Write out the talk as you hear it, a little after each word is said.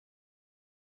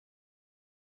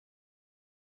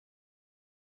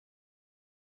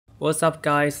What's up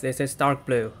guys, this is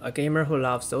Darkbblue, a gamer who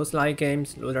loves Souls-like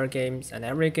games, looter games, and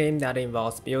every game that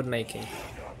involves build making.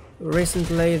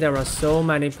 Recently, there are so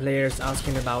many players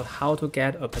asking about how to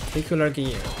get a particular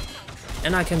gear,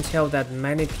 and I can tell that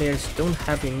many players don't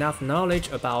have enough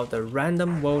knowledge about the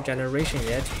random world generation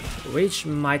yet, which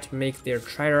might make their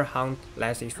treasure hunt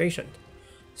less efficient.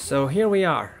 So here we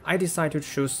are, I decided to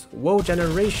choose world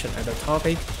generation as a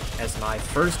topic as my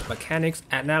first mechanics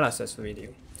analysis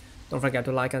video. Don't forget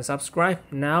to like and subscribe.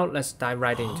 Now let's dive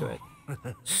right into it.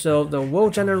 So the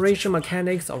world generation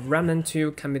mechanics of Remnant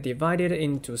 2 can be divided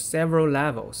into several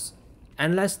levels.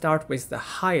 And let's start with the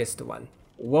highest one,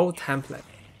 world template.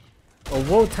 A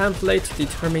world template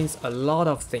determines a lot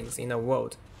of things in a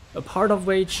world, a part of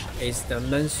which is the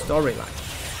main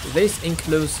storyline. This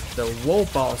includes the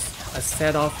world boss, a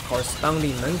set of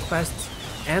corresponding main quests,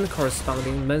 and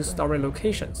corresponding main story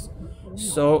locations.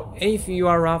 So if you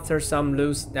are after some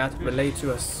loot that relate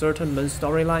to a certain main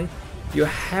storyline, you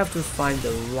have to find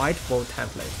the right world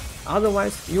template,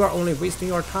 otherwise you are only wasting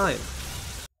your time.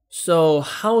 So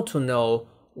how to know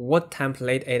what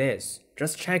template it is?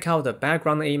 Just check out the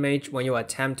background image when you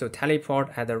attempt to teleport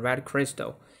at the red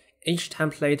crystal. Each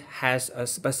template has a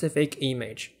specific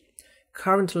image.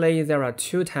 Currently there are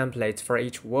 2 templates for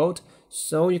each world,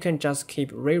 so you can just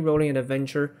keep re-rolling an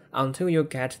adventure until you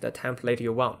get the template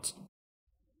you want.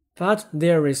 But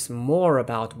there is more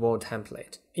about world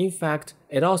template. In fact,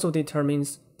 it also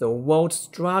determines the world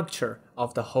structure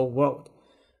of the whole world.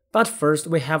 But first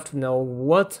we have to know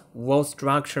what world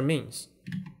structure means.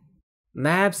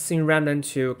 Maps in Remnant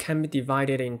 2 can be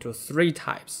divided into 3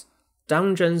 types: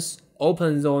 dungeons,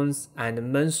 open zones,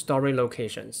 and main story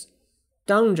locations.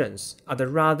 Dungeons are the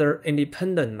rather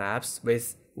independent maps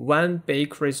with one big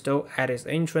crystal at its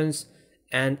entrance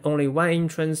and only one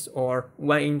entrance or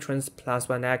one entrance plus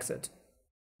one exit.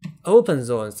 Open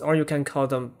zones, or you can call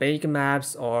them big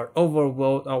maps or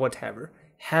overworld or whatever,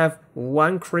 have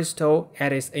one crystal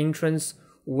at its entrance,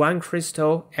 one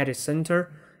crystal at its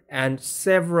center, and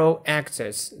several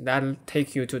exits that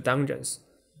take you to dungeons.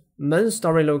 Main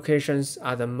story locations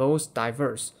are the most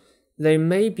diverse. They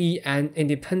may be an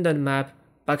independent map,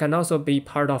 but can also be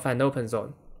part of an open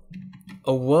zone.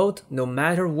 A world, no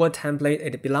matter what template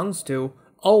it belongs to,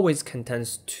 always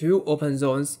contains 2 open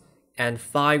zones and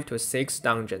 5 to 6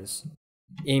 dungeons.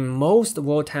 In most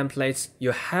world templates, you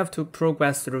have to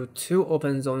progress through 2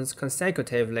 open zones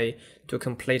consecutively to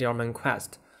complete your main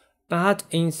quest. But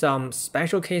in some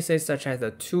special cases such as the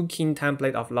 2 King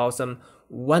template of Lawsome,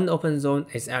 1 open zone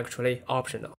is actually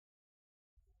optional.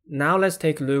 Now let's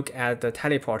take a look at the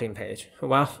teleporting page.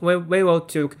 Well, we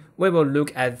will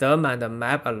look at them and the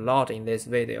map a lot in this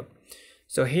video.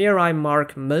 So here I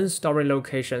mark main story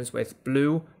locations with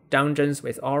blue, dungeons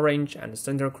with orange, and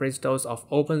center crystals of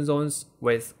open zones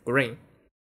with green.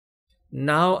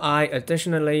 Now I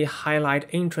additionally highlight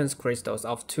entrance crystals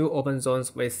of 2 open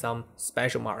zones with some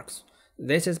special marks.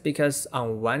 This is because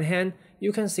on one hand,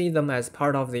 you can see them as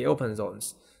part of the open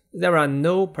zones. There are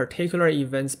no particular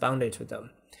events bounded to them.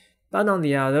 But on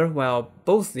the other, well,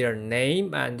 both their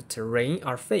name and terrain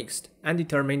are fixed and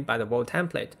determined by the world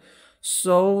template,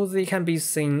 so they can be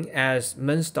seen as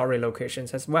main story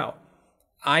locations as well.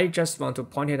 I just want to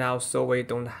point it out so we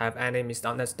don't have any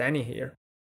misunderstanding here.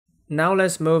 Now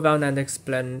let's move on and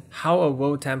explain how a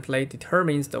world template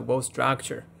determines the world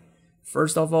structure.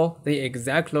 First of all, the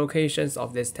exact locations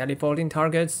of these teleporting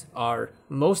targets are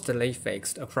mostly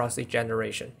fixed across each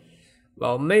generation.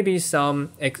 Well, maybe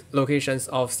some locations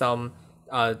of some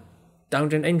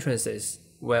dungeon entrances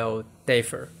will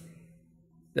differ.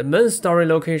 The main story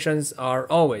locations are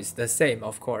always the same,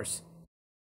 of course.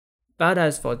 But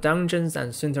as for dungeons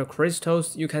and center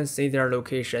crystals, you can see their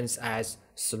locations as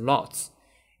slots.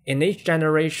 In each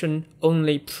generation,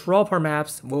 only proper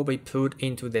maps will be put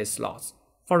into these slots.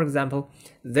 For example,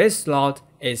 this slot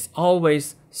is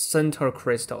always center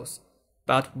crystals.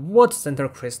 But what center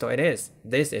crystal it is,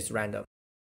 this is random.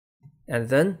 And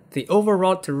then, the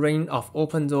overall terrain of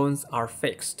open zones are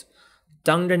fixed.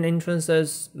 Dungeon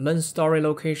entrances, main story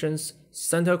locations,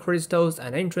 center crystals,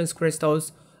 and entrance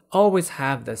crystals always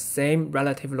have the same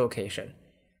relative location.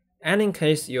 And in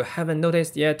case you haven't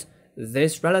noticed yet,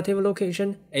 this relative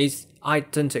location is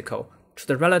identical to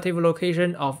the relative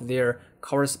location of their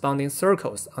corresponding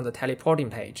circles on the teleporting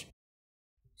page.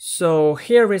 So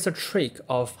here is a trick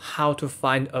of how to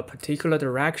find a particular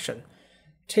direction.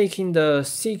 Taking the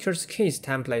Seeker's Keys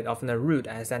template of Naruto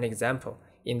as an example,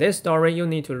 in this story you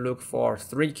need to look for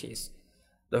 3 keys.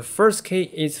 The first key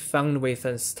is found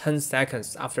within 10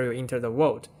 seconds after you enter the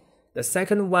world. The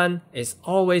second one is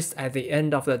always at the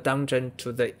end of the dungeon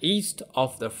to the east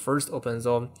of the first open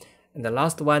zone, and the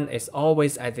last one is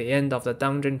always at the end of the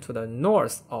dungeon to the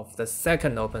north of the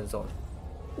second open zone.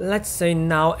 Let's say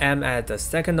now I'm at the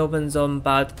second open zone,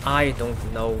 but I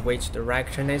don't know which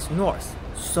direction is north,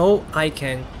 so I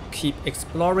can keep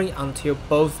exploring until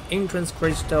both entrance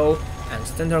crystal and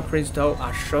center crystal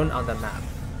are shown on the map.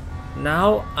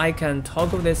 Now I can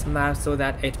toggle this map so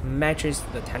that it matches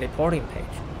the teleporting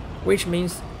page, which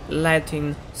means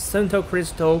letting center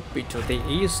crystal be to the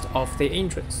east of the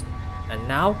entrance, and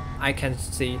now I can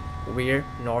see where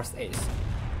north is.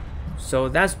 So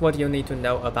that's what you need to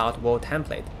know about world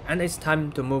template, and it's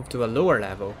time to move to a lower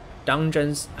level,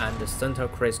 dungeons and the center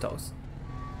crystals.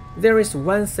 There is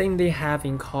one thing they have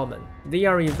in common. They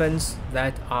are events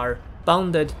that are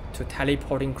bounded to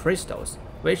teleporting crystals,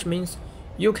 which means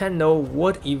you can know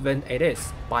what event it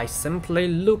is by simply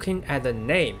looking at the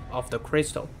name of the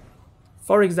crystal.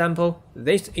 For example,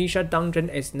 this Asia dungeon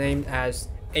is named as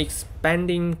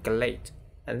Expanding Glade,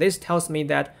 and this tells me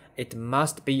that it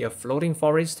must be a floating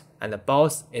forest and the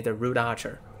boss is a root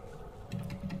archer.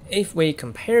 If we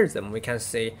compare them, we can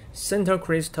see center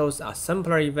crystals are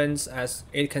simpler events as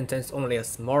it contains only a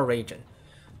small region,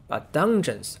 but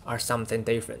dungeons are something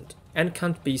different and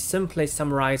can't be simply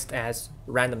summarized as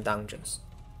random dungeons.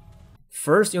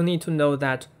 First, you need to know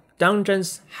that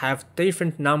dungeons have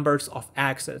different numbers of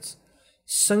exits.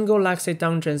 Single exit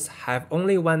dungeons have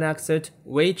only one exit,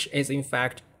 which is in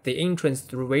fact the entrance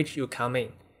through which you come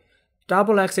in.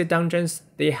 Double exit dungeons,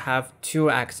 they have two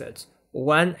exits.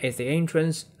 One is the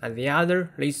entrance and the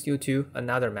other leads you to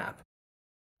another map.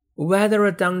 Whether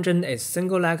a dungeon is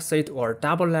single exit or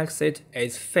double exit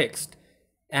is fixed,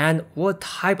 and what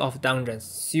type of dungeons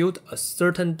suit a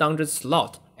certain dungeon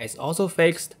slot is also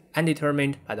fixed and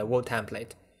determined by the world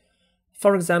template.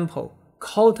 For example,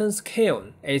 Colton's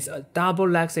Kiln is a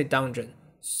double exit dungeon,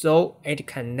 so it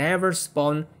can never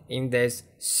spawn in this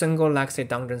single exit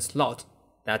dungeon slot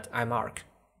that I mark.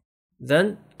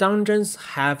 Then dungeons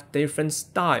have different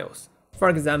styles. For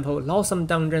example, Loathsome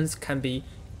dungeons can be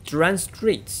Dran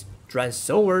Streets, Dran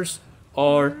Sewers,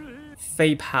 or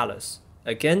Fey Palace.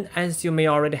 Again, as you may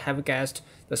already have guessed,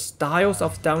 the styles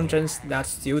of dungeons that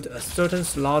suit a certain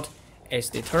slot is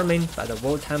determined by the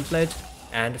world template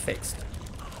and fixed.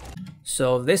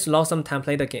 So this Loathsome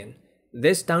template again.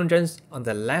 These dungeons on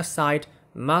the left side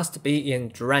must be in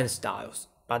Dran styles,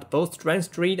 but both Dran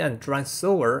Street and Dran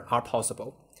Sewer are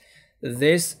possible.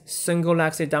 These single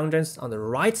exit dungeons on the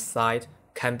right side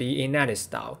can be in any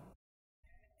style.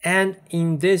 And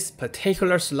in this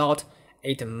particular slot,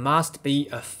 it must be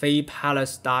a Fey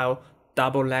Palace style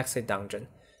double exit dungeon,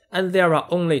 and there are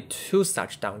only two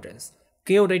such dungeons,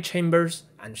 Gilded Chambers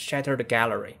and Shattered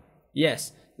Gallery.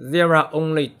 Yes, there are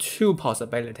only two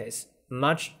possibilities,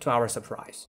 much to our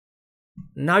surprise.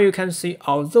 Now you can see,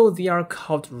 although they are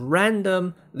called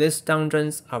random, these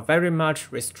dungeons are very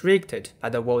much restricted by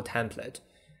the world template,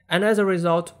 and as a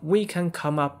result, we can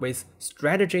come up with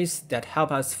strategies that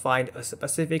help us find a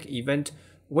specific event,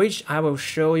 which I will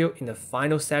show you in the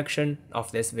final section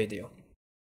of this video.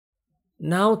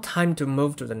 Now time to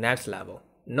move to the next level.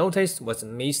 Notice what's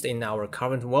missed in our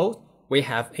current world. We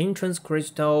have entrance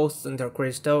crystal, center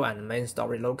crystal, and main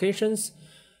story locations.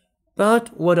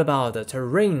 But what about the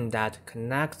terrain that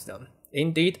connects them?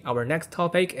 Indeed, our next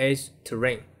topic is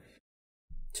terrain.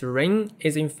 Terrain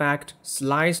is in fact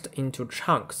sliced into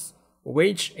chunks,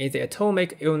 which is the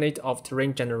atomic unit of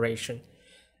terrain generation.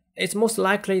 It's most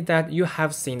likely that you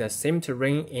have seen the same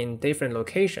terrain in different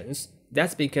locations.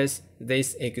 That's because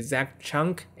this exact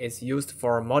chunk is used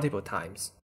for multiple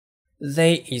times.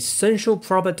 The essential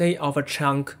property of a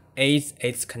chunk is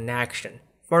its connection.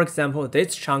 For example,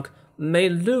 this chunk may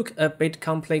look a bit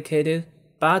complicated,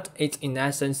 but it's in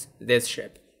essence this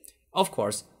shape. Of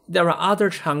course, there are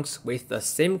other chunks with the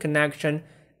same connection,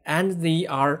 and they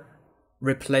are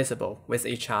replaceable with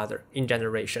each other in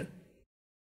generation.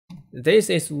 This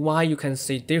is why you can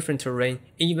see different terrain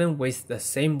even with the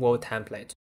same world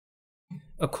template.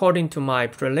 According to my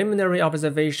preliminary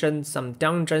observation, some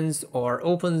dungeons or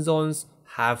open zones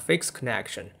have fixed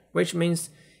connection, which means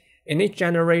in each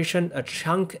generation a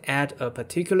chunk at a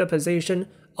particular position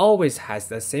always has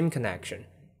the same connection,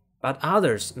 but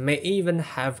others may even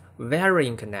have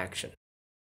varying connection.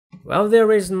 Well,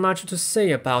 there isn't much to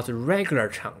say about regular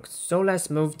chunks, so let's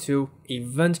move to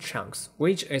event chunks,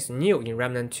 which is new in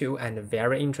Remnant 2 and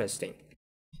very interesting.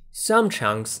 Some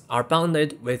chunks are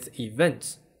bounded with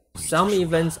events. Some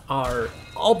events are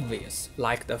obvious,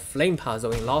 like the flame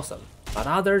puzzle in Loathsome, but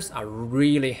others are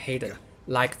really hidden,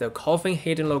 like the coffin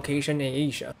hidden location in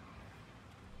Asia.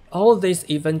 All these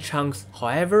event chunks,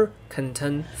 however,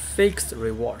 contain fixed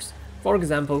rewards. For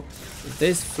example,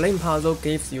 this flame puzzle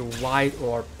gives you white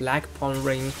or black pawn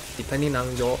ring depending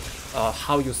on your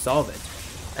how you solve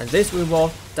it. And this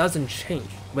reward doesn't change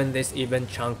when this event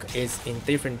chunk is in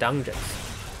different dungeons.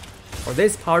 For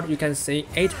this part, you can see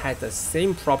it has the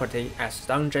same property as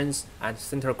dungeons and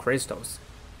center crystals.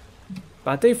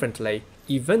 But differently,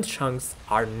 event chunks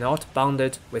are not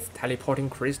bounded with teleporting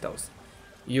crystals.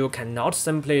 You cannot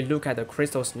simply look at the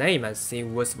crystal's name and see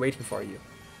what's waiting for you,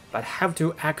 but have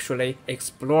to actually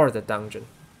explore the dungeon.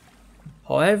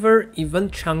 However,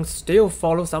 event chunks still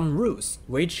follow some rules,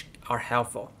 which are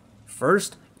helpful.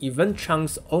 First, event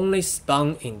chunks only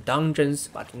spawn in dungeons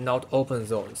but not open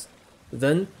zones.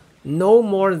 Then, no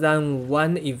more than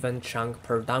one event chunk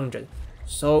per dungeon.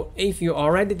 So if you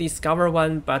already discover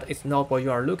one but it's not what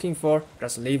you are looking for,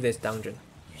 just leave this dungeon.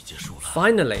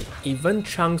 Finally, event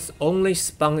chunks only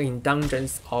spawn in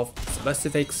dungeons of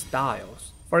specific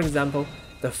styles. For example,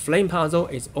 the flame puzzle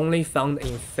is only found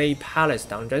in Fey Palace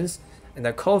dungeons, and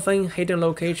the coffin hidden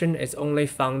location is only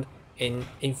found in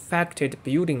infected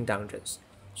building dungeons.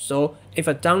 So if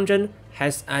a dungeon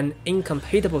has an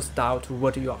incompatible style to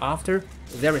what you are after,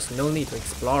 there is no need to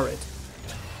explore it.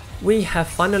 We have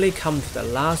finally come to the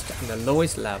last and the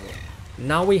lowest level.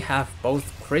 Now we have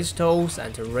both crystals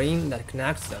and terrain that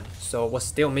connects them, so what's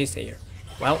still missing here?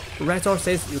 Well,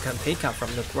 resources you can pick up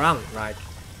from the ground, right?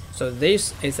 So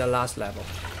this is the last level.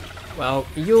 Well,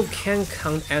 you can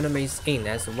count enemies in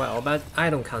as well, but I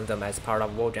don't count them as part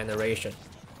of world generation.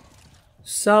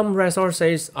 Some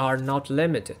resources are not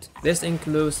limited. This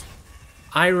includes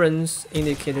irons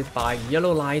indicated by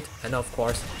yellow light and of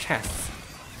course chests.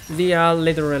 They are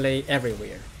literally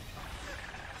everywhere.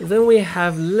 Then we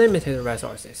have limited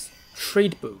resources.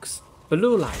 Trade books.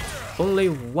 Blue light, only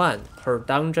one per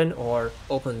dungeon or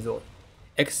open zone.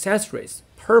 Accessories.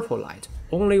 Purple light,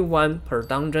 only one per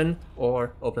dungeon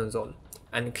or open zone.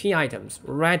 And key items.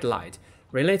 Red light,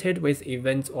 related with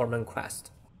events or main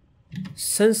quest.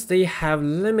 Since they have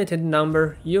limited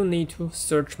number, you need to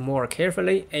search more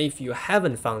carefully if you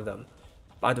haven't found them.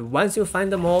 But once you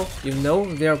find them all, you know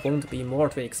there won't be more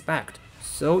to expect,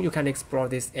 so you can explore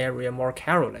this area more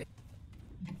carefully.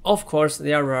 Of course,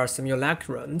 there are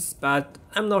simulacrums, but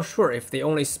I'm not sure if they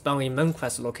only spawn in main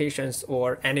quest locations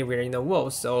or anywhere in the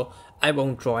world, so I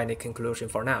won't draw any conclusion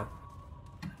for now.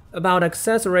 About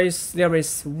accessories, there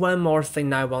is one more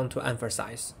thing I want to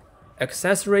emphasize.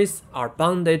 Accessories are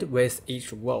bounded with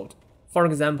each world. For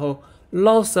example,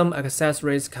 Lawsome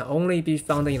accessories can only be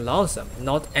found in Lawsome,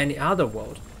 not any other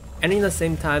world. And in the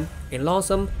same time, in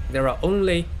Lawsome, there are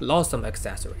only Lawsome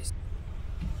accessories.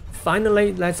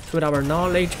 Finally, let's put our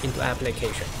knowledge into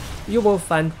application. You will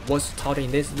find what's taught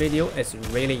in this video is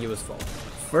really useful.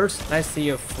 First, let's see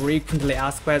a frequently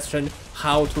asked question,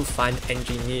 how to find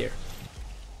engineer.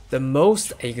 The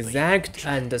most exact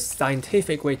and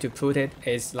scientific way to put it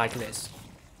is like this.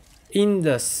 In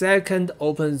the second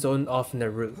open zone of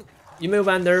Naru. You may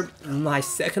wonder, my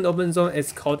second open zone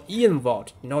is called Ian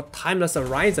Vault, not Timeless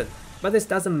Horizon, but this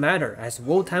doesn't matter as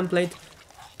world template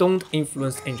don't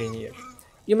influence engineer.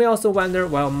 You may also wonder,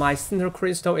 well, my center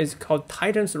crystal is called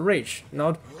Titan's Reach,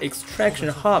 not Extraction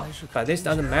Hub, but this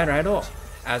doesn't matter at all,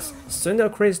 as center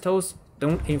crystals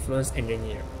don't influence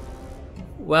engineer.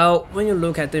 Well, when you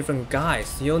look at different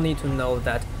guides, you'll need to know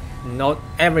that not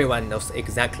everyone knows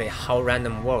exactly how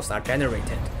random worlds are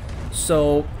generated.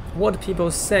 So what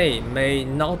people say may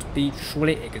not be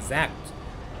truly exact.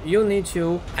 You need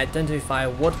to identify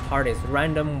what part is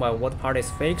random while what part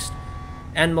is fixed,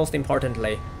 and most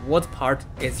importantly, what part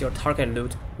is your target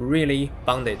loot really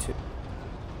bounded to.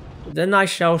 Then I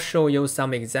shall show you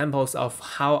some examples of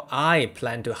how I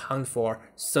plan to hunt for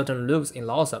certain loots in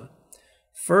Lawsome.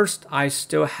 First, I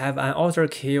still have an auto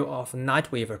kill of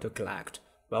Nightweaver to collect.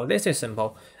 Well, this is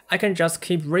simple. I can just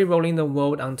keep rerolling the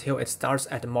world until it starts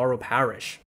at Morrow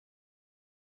Parish.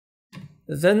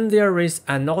 Then there is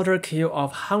an auto kill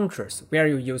of Huntress, where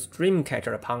you use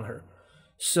Dreamcatcher upon her.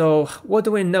 So what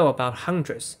do we know about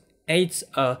Huntress? It's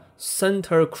a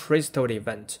center crystal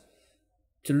event.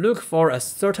 To look for a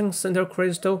certain center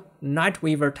crystal,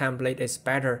 Nightweaver template is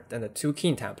better than the 2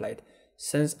 King template,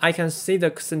 since I can see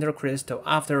the center crystal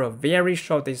after a very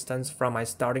short distance from my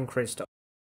starting crystal.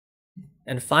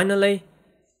 And finally,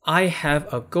 I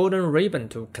have a golden ribbon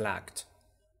to collect.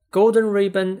 Golden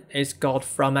ribbon is got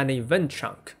from an event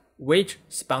chunk, which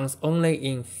spawns only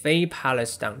in Fey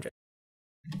Palace dungeon.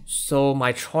 So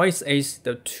my choice is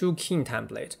the 2 King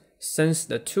template, since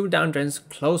the 2 dungeons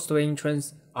close to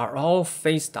entrance are all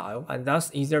Fey style and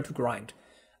thus easier to grind.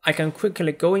 I can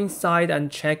quickly go inside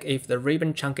and check if the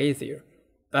ribbon chunk is here.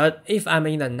 But if I'm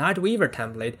in the Nightweaver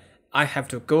template, I have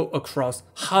to go across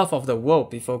half of the world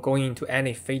before going into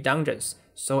any fate dungeons,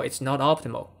 so it's not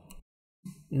optimal.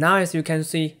 Now as you can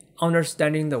see,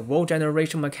 understanding the world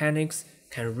generation mechanics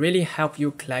can really help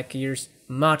you collect gears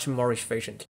much more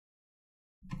efficiently.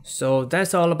 So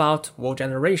that's all about world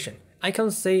generation. I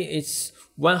can't say it's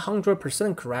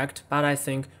 100% correct, but I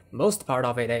think most part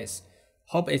of it is.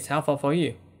 Hope it's helpful for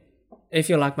you. If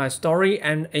you like my story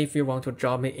and if you want to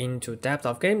draw me into depth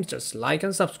of games, just like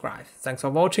and subscribe. Thanks for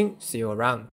watching, see you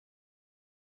around.